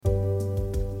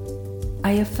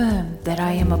I affirm that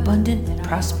I am abundant,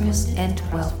 prosperous, and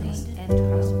wealthy.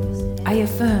 I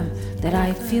affirm that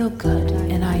I feel good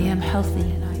and I am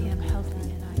healthy.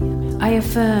 I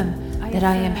affirm that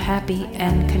I am happy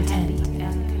and content.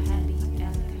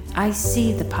 I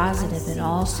see the positive in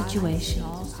all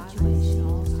situations.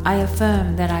 I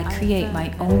affirm that I create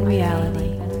my own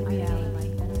reality.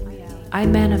 I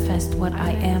manifest what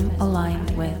I am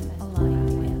aligned with.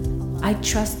 I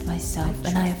trust myself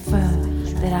and I affirm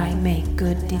that I make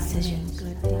good decisions.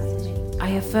 I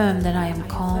affirm that I am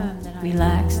calm,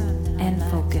 relaxed, and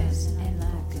focused.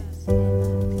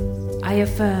 I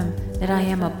affirm that I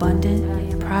am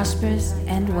abundant, prosperous,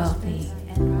 and wealthy.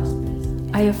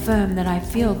 I affirm that I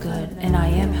feel good and I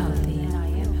am healthy.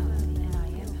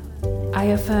 I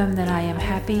affirm that I am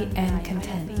happy and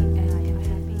content.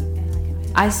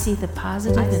 I see the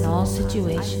positive in all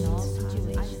situations.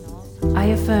 I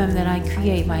affirm that I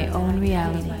create my own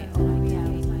reality.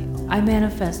 I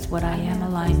manifest what I am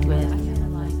aligned with.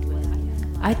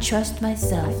 I trust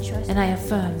myself and I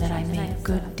affirm that I make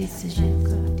good decisions.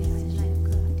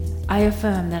 I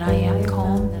affirm that I am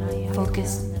calm,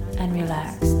 focused, and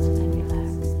relaxed.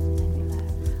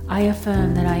 I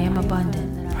affirm that I am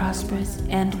abundant, prosperous,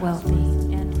 and wealthy.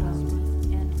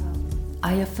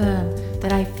 I affirm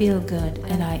that I feel good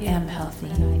and I am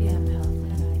healthy.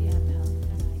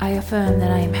 I affirm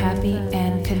that I am happy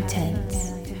and content.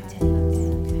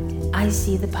 I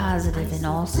see the positive in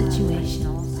all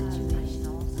situations.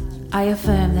 I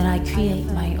affirm that I create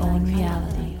my own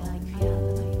reality.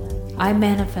 I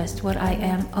manifest what I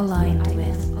am aligned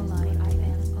with.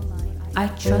 I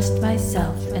trust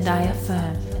myself and I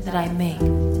affirm that I make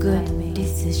good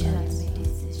decisions.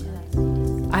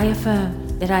 I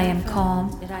affirm that I am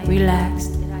calm,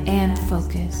 relaxed, and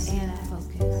focused.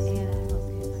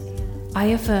 I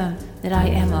affirm that I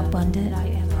am abundant,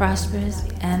 prosperous,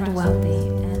 and wealthy.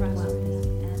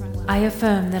 I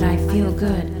affirm that I feel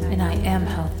good and I am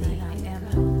healthy.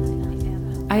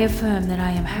 I affirm that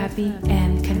I am happy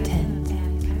and content.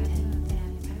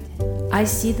 I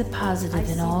see the positive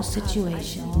in all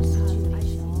situations.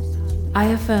 I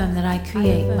affirm that I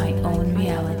create my own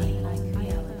reality.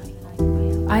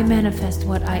 I manifest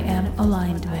what I am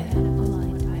aligned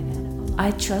with.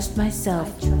 I trust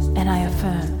myself and I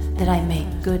affirm that I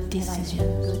make good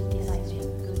decisions.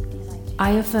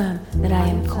 I affirm that I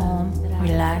am calm,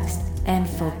 relaxed, and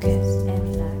focused.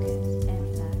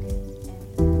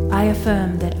 I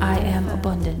affirm that I am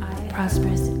abundant,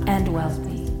 prosperous, and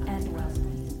wealthy.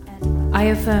 I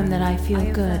affirm that I feel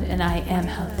good and I am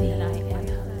healthy.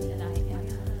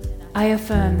 I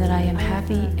affirm that I am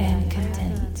happy and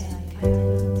content.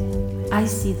 I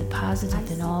see the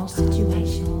positive in all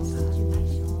situations.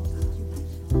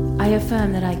 I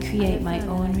affirm that I create my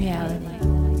own reality.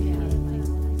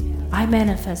 I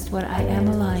manifest what I am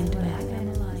aligned with.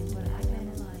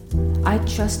 I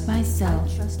trust myself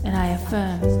and I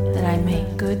affirm that I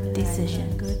make good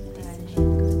decisions.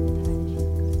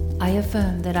 I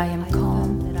affirm that I am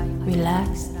calm,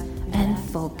 relaxed, and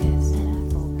focused.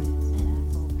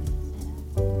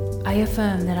 I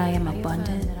affirm that I am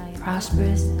abundant,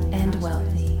 prosperous, and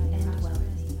wealthy.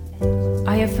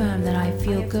 I affirm that I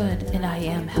feel good and I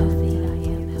am healthy.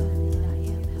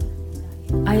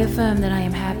 I affirm that I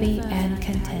am happy and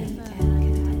content.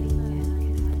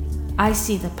 I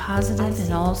see the positive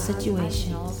in all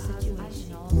situations.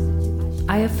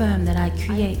 I affirm that I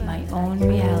create my own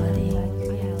reality.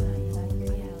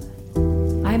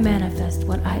 I manifest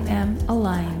what I am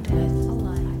aligned with.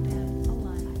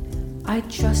 I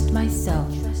trust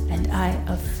myself and I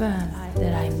affirm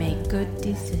that I make good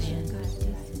decisions.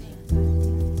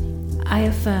 I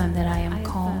affirm that I am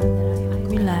calm,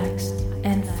 relaxed,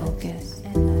 and focused.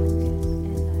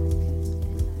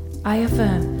 I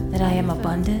affirm that I am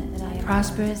abundant,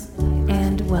 prosperous,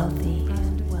 and wealthy.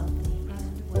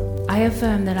 I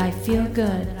affirm that I feel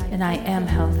good and I am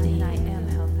healthy.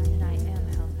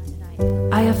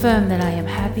 I affirm that I am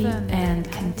happy and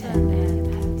content.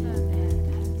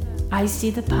 I see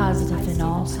the positive in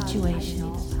all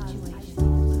situations.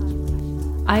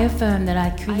 I affirm that I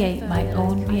create my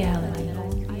own reality.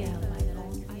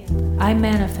 I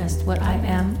manifest what I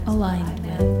am aligned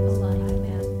with.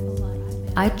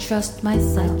 I trust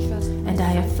myself and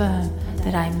I affirm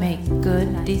that I make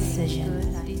good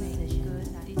decisions.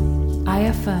 I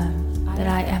affirm that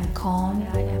I am calm,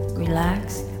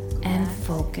 relaxed, and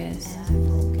focused.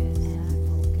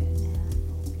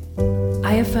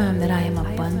 I affirm that I am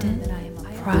abundant,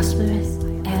 prosperous,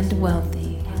 and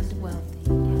wealthy.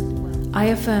 I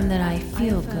affirm that I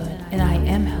feel good and I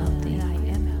am healthy.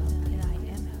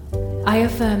 I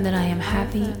affirm that I am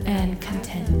happy and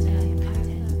content.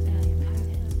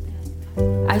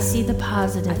 I see the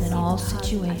positive in all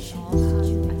situations.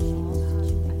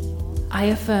 I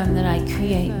affirm that I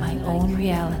create my own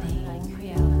reality.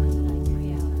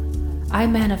 I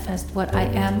manifest what I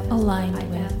am aligned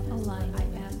with.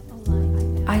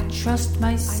 I trust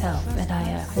myself and I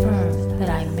affirm that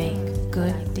I make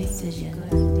good decisions.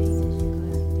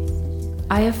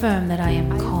 I affirm that I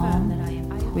am calm,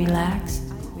 relaxed,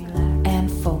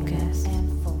 and focused.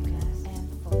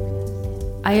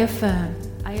 I affirm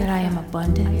that I am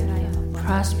abundant,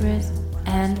 prosperous,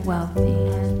 and wealthy.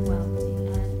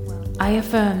 I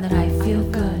affirm that I feel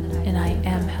good and I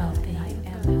am healthy.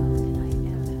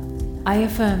 I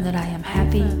affirm that I am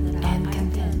happy and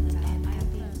content.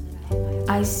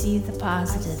 I see the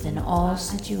positive in all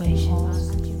situations.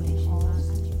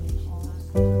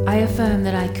 I affirm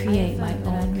that I create my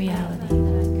own reality.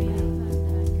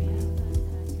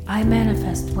 I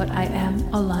manifest what I am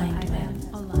aligned with.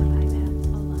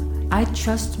 I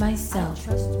trust myself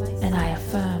and I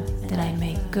affirm that I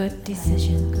make good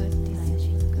decisions.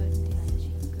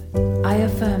 I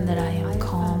affirm that I am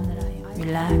calm,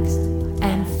 relaxed,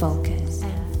 and focused.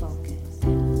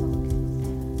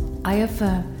 I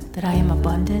affirm that I am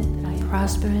abundant,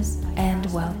 prosperous, and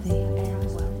wealthy.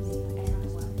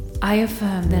 I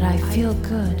affirm that I feel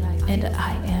good and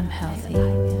I am healthy.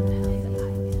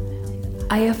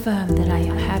 I affirm that I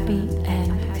am happy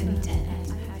and content.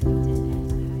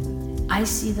 I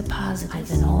see the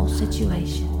positive in all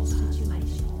situations.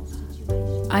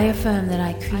 I affirm that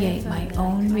I create my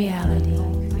own reality.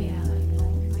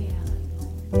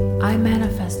 I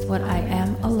manifest what I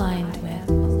am aligned with.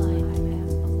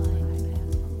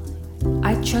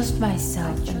 I trust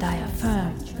myself and I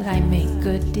affirm that I make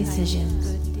good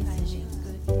decisions.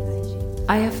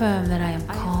 I affirm that I am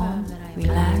calm,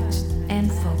 relaxed, and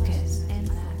focused.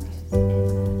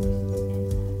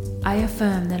 I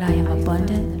affirm that I am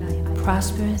abundant,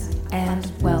 prosperous,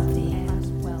 and wealthy.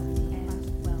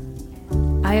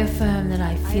 I affirm that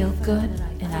I feel good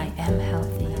and I am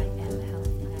healthy.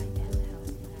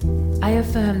 I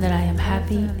affirm that I am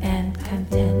happy and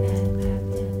content.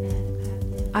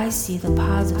 I see the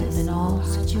positive in all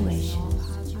situations.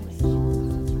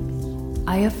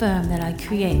 I affirm that I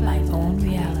create my own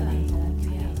reality.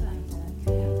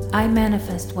 I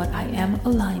manifest what I am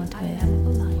aligned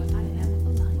with.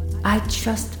 I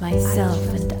trust myself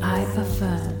and I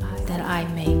affirm that I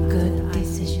make good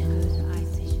decisions.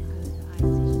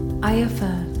 I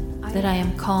affirm that I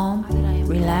am calm,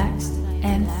 relaxed,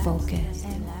 and focused.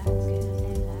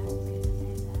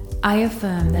 I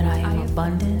affirm that I am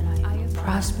abundant,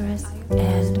 prosperous,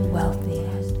 and wealthy.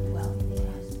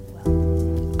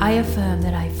 I affirm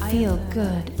that I feel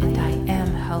good and I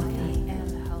am healthy.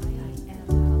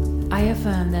 I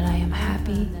affirm that I am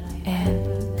happy and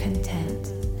content.